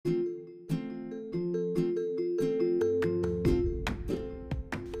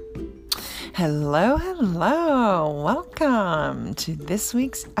Hello, hello. Welcome to this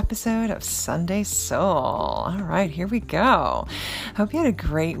week's episode of Sunday Soul. All right, here we go. Hope you had a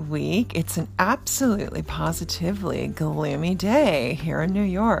great week. It's an absolutely positively gloomy day here in New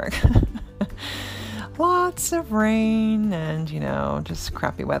York. Lots of rain and, just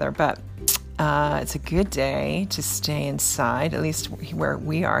crappy weather, but it's a good day to stay inside, at least where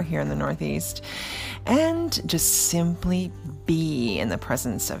we are here in the Northeast, and just simply be in the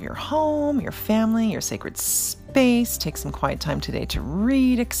presence of your home, your family, your sacred space. Take some quiet time today to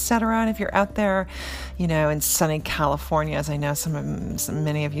read, etc. And if you're out there, in sunny California, as I know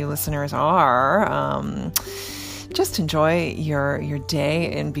many of you listeners are, just enjoy your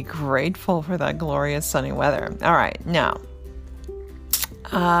day and be grateful for that glorious sunny weather. All right, now,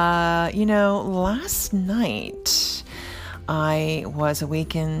 last night I was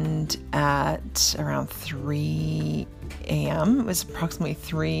awakened at around 3 a.m. It was approximately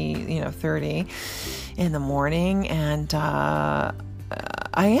 3:30 in the morning, and I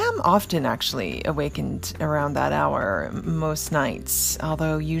am often actually awakened around that hour most nights.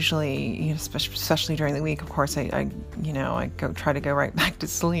 Although usually, especially during the week, of course, I try to go right back to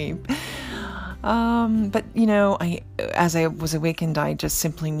sleep. But as I was awakened, I just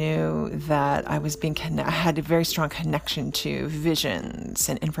simply knew that I was I had a very strong connection to visions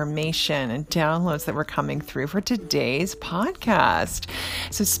and information and downloads that were coming through for today's podcast.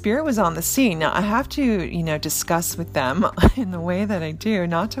 So Spirit was on the scene. Now I have to, discuss with them in the way that I do,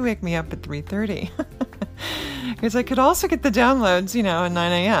 not to wake me up at 3:30. Because I could also get the downloads, at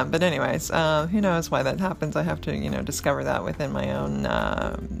 9 a.m. But anyways, who knows why that happens? I have to, discover that within my own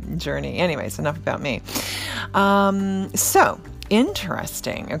journey. Anyways, enough about me. So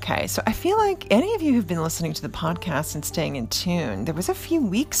interesting. Okay, so I feel like any of you who've been listening to the podcast and staying in tune, there was a few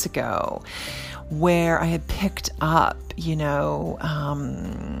weeks ago where I had picked up,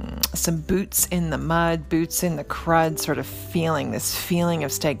 some boots in the mud, boots in the crud, sort of this feeling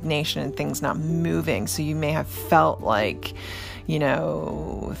of stagnation and things not moving. So you may have felt like, you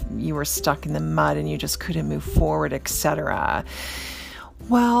were stuck in the mud and you just couldn't move forward, etc.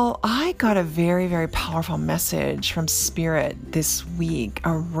 Well, I got a very, very powerful message from Spirit this week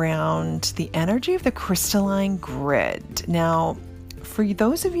around the energy of the crystalline grid. Now, for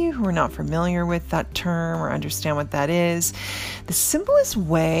those of you who are not familiar with that term or understand what that is, the simplest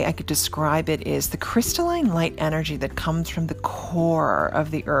way I could describe it is the crystalline light energy that comes from the core of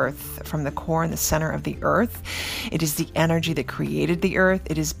the earth, from the core and the center of the earth. It is the energy that created the earth.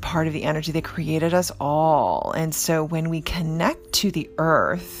 It is part of the energy that created us all. And so when we connect to the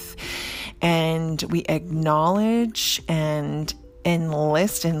earth and we acknowledge and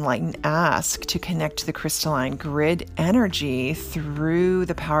enlist, enlighten, ask to connect to the crystalline grid energy through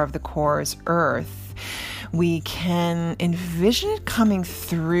the power of the core's earth, we can envision it coming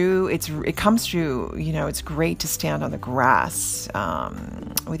through. It comes through, it's great to stand on the grass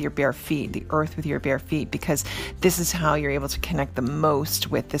with your bare feet, the earth with your bare feet, because this is how you're able to connect the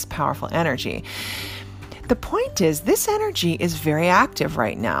most with this powerful energy. The point is, this energy is very active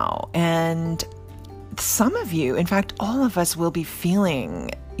right now, and some of you, in fact, all of us will be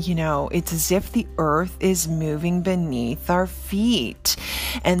feeling, it's as if the earth is moving beneath our feet.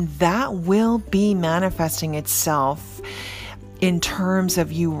 And that will be manifesting itself in terms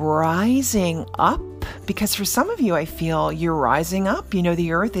of you rising up. Because for some of you, I feel you're rising up.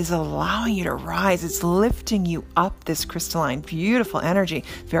 The earth is allowing you to rise. It's lifting you up, this crystalline, beautiful energy,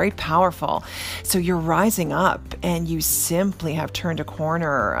 very powerful. So you're rising up, and you simply have turned a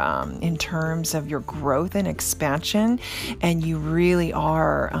corner in terms of your growth and expansion. And you really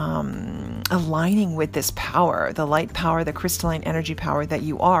are aligning with this power, the light power, the crystalline energy power that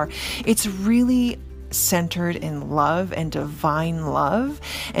you are. It's really centered in love and divine love,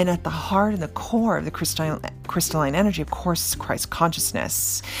 and at the heart and the core of the crystalline energy, of course, is Christ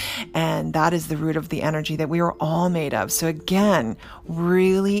consciousness, and that is the root of the energy that we are all made of. So again,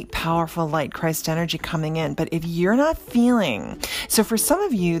 really powerful light Christ energy coming in. But if you're not feeling, so for some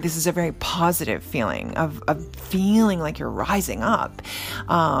of you, this is a very positive feeling of feeling like you're rising up,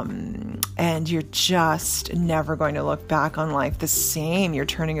 and you're just never going to look back on life the same. You're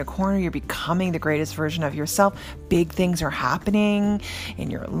turning a corner. You're becoming the greatest version of yourself. Big things are happening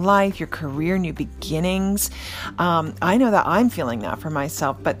in your life, your career, new beginnings. I know that I'm feeling that for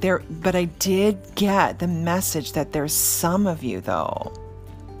myself, but I did get the message that there's some of you, though,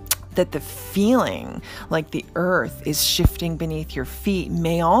 that the feeling like the earth is shifting beneath your feet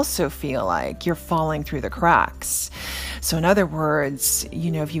may also feel like you're falling through the cracks. So in other words,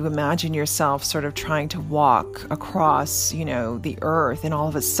 if you imagine yourself sort of trying to walk across, the earth, and all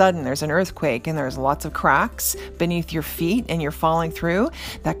of a sudden there's an earthquake and there's lots of cracks beneath your feet and you're falling through,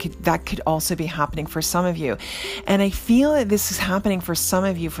 that could also be happening for some of you. And I feel that this is happening for some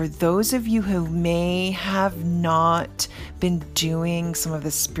of you, for those of you who may have not been doing some of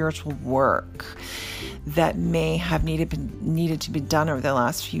the spiritual work that may have needed to be done over the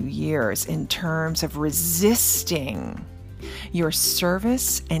last few years in terms of resisting your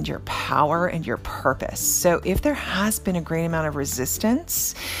service and your power and your purpose. So if there has been a great amount of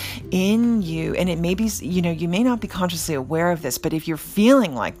resistance in you, and it may be, you may not be consciously aware of this, but if you're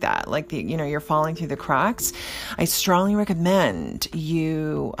feeling like that, like you're falling through the cracks, I strongly recommend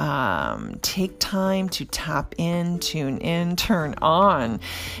you take time to tap in, tune in, turn on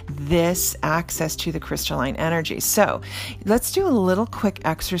this access to the crystalline energy. So let's do a little quick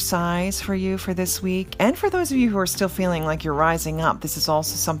exercise for you for this week. And for those of you who are still feeling like you're rising up, this is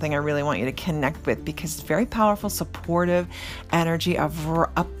also something I really want you to connect with, because it's very powerful, supportive energy of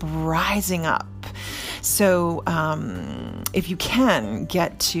rising up. So if you can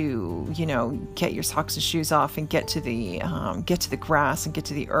get your socks and shoes off and get to the grass and get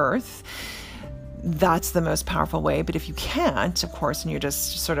to the earth, that's the most powerful way. But if you can't, of course, and you're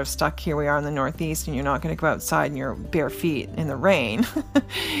just sort of stuck, here we are in the Northeast, and you're not going to go outside in your bare feet in the rain,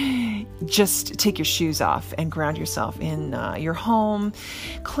 just take your shoes off and ground yourself in your home.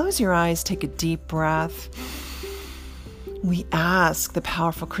 Close your eyes, take a deep breath. We ask the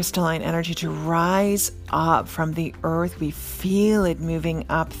powerful crystalline energy to rise up from the earth. We feel it moving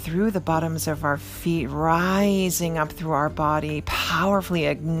up through the bottoms of our feet, rising up through our body, powerfully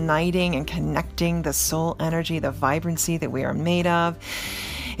igniting and connecting the soul energy, the vibrancy that we are made of.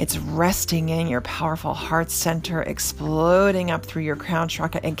 It's resting in your powerful heart center, exploding up through your crown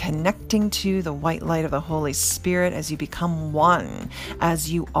chakra and connecting to the white light of the Holy Spirit as you become one,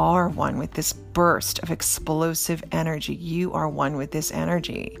 as you are one with this burst of explosive energy. You are one with this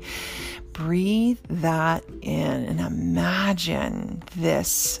energy. Breathe that in and imagine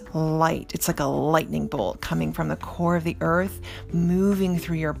this light. It's like a lightning bolt coming from the core of the earth, moving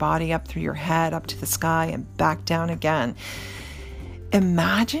through your body, up through your head, up to the sky, and back down again.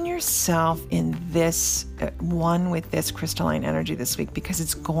 Imagine yourself in this one with this crystalline energy this week, because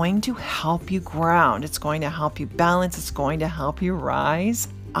it's going to help you ground. It's going to help you balance. It's going to help you rise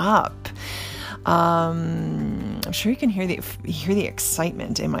up. I'm sure you can hear the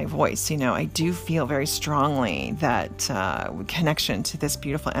excitement in my voice. I do feel very strongly that connection to this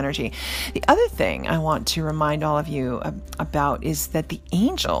beautiful energy. The other thing I want to remind all of you about is that the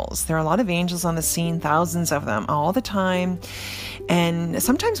angels, there are a lot of angels on the scene, thousands of them all the time. And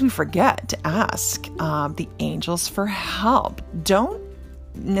sometimes we forget to ask the angels for help. Don't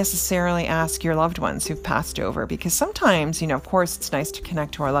necessarily ask your loved ones who've passed over, because sometimes, of course, it's nice to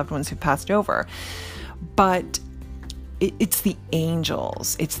connect to our loved ones who've passed over, but it's the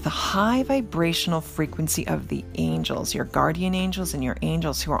angels. It's the high vibrational frequency of the angels, your guardian angels and your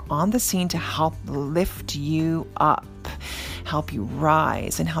angels who are on the scene to help lift you up, help you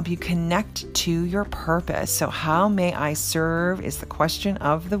rise, and help you connect to your purpose. So how may I serve is the question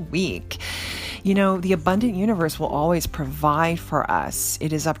of the week. The abundant universe will always provide for us.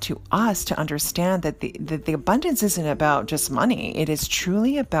 It is up to us to understand that the abundance isn't about just money. It is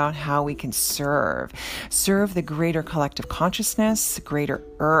truly about how we can serve the greater collective consciousness, the greater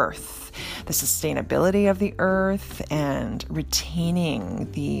earth, the sustainability of the earth, and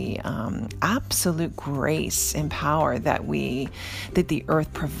retaining the absolute grace and power that the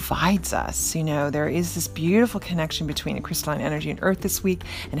earth provides us. There is this beautiful connection between the crystalline energy and earth this week,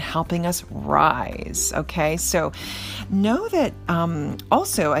 and helping us rise. Okay, so know that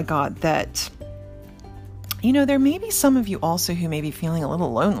also I got that, there may be some of you also who may be feeling a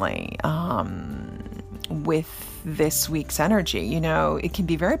little lonely with this week's energy. It can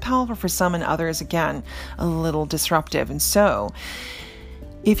be very powerful for some, and others, again, a little disruptive. And so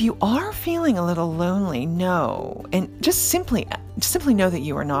if you are feeling a little lonely, know, and just simply know that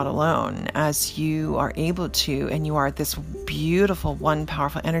you are not alone, as you are able to, and you are this beautiful, one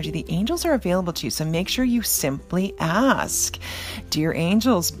powerful energy. The angels are available to you. So make sure you simply ask, dear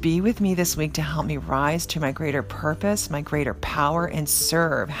angels, be with me this week to help me rise to my greater purpose, my greater power, and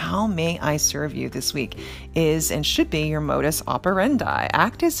serve. How may I serve you this week is and should be your modus operandi.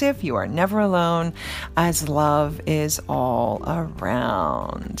 Act as if you are never alone, as love is all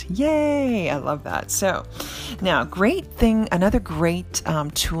around. Yay! I love that. So now, another great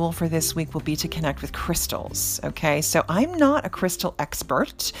tool for this week will be to connect with crystals. Okay, so I'm not a crystal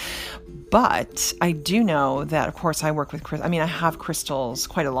expert, but I do know that, of course, I work with crystals. I mean, I have crystals,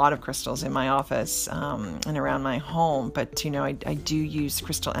 quite a lot of crystals in my office and around my home. But, I do use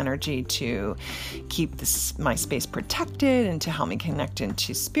crystal energy to keep my space protected and to help me connect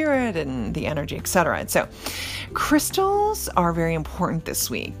into spirit and the energy, etc. And so crystals are very important this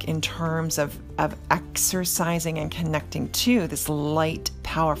week in terms of exercising and connecting to this light,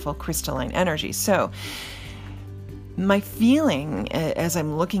 powerful crystalline energy. So my feeling as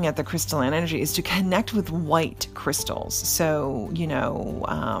I'm looking at the crystalline energy is to connect with white crystals. So, the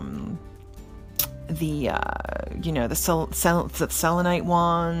selenite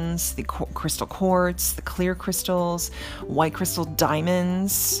ones, the crystal quartz, the clear crystals, white crystal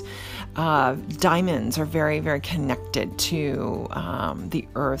diamonds. Diamonds are very, very connected to the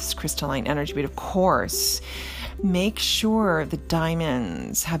Earth's crystalline energy. But of course, make sure the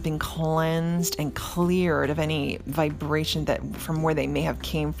diamonds have been cleansed and cleared of any vibration from where they may have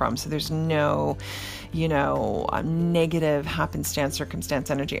came from. So there's no, negative happenstance, circumstance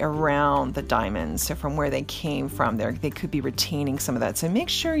energy around the diamonds. So from where they came from, they could be retaining some of that. So make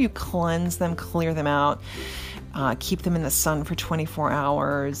sure you cleanse them, clear them out. Keep them in the sun for 24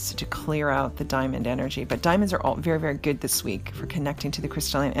 hours to clear out the diamond energy. But diamonds are all very, very good this week for connecting to the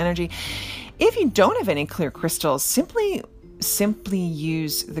crystalline energy. If you don't have any clear crystals, simply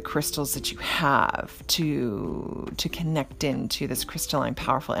use the crystals that you have to connect into this crystalline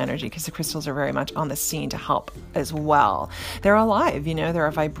powerful energy, because the crystals are very much on the scene to help as well. They're alive, they're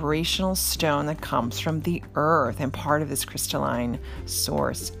a vibrational stone that comes from the earth and part of this crystalline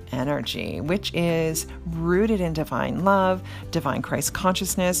source energy, which is rooted in divine love, divine Christ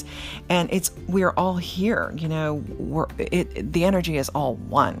consciousness, and we're all here. The energy is all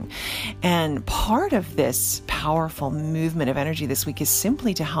one, and part of this powerful movement of energy this week is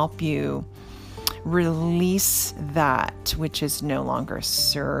simply to help you release that which is no longer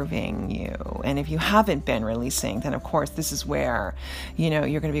serving you. And if you haven't been releasing, then of course this is where you're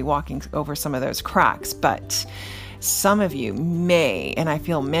going to be walking over some of those cracks. But some of you may, and I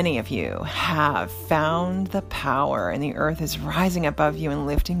feel many of you have found the power, and the earth is rising above you and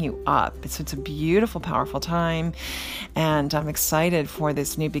lifting you up. So it's a beautiful, powerful time, and I'm excited for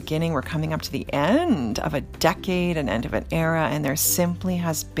this new beginning. We're coming up to the end of a decade, an end of an era, and there simply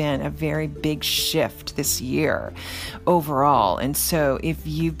has been a very big shift this year overall. And so if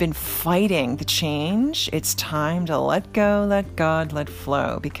you've been fighting the change, it's time to let go, let God, let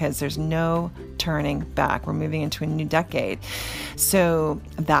flow, because there's no turning back. We're moving into a new decade. So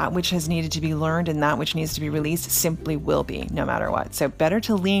that which has needed to be learned and that which needs to be released simply will be, no matter what. So better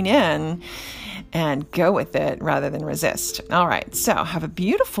to lean in and go with it rather than resist. All right. So have a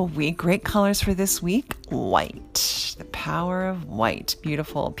beautiful week. Great colors for this week. White. The power of white.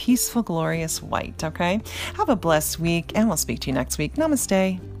 Beautiful, peaceful, glorious white. Okay. Have a blessed week, and we'll speak to you next week.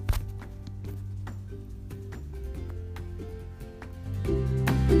 Namaste.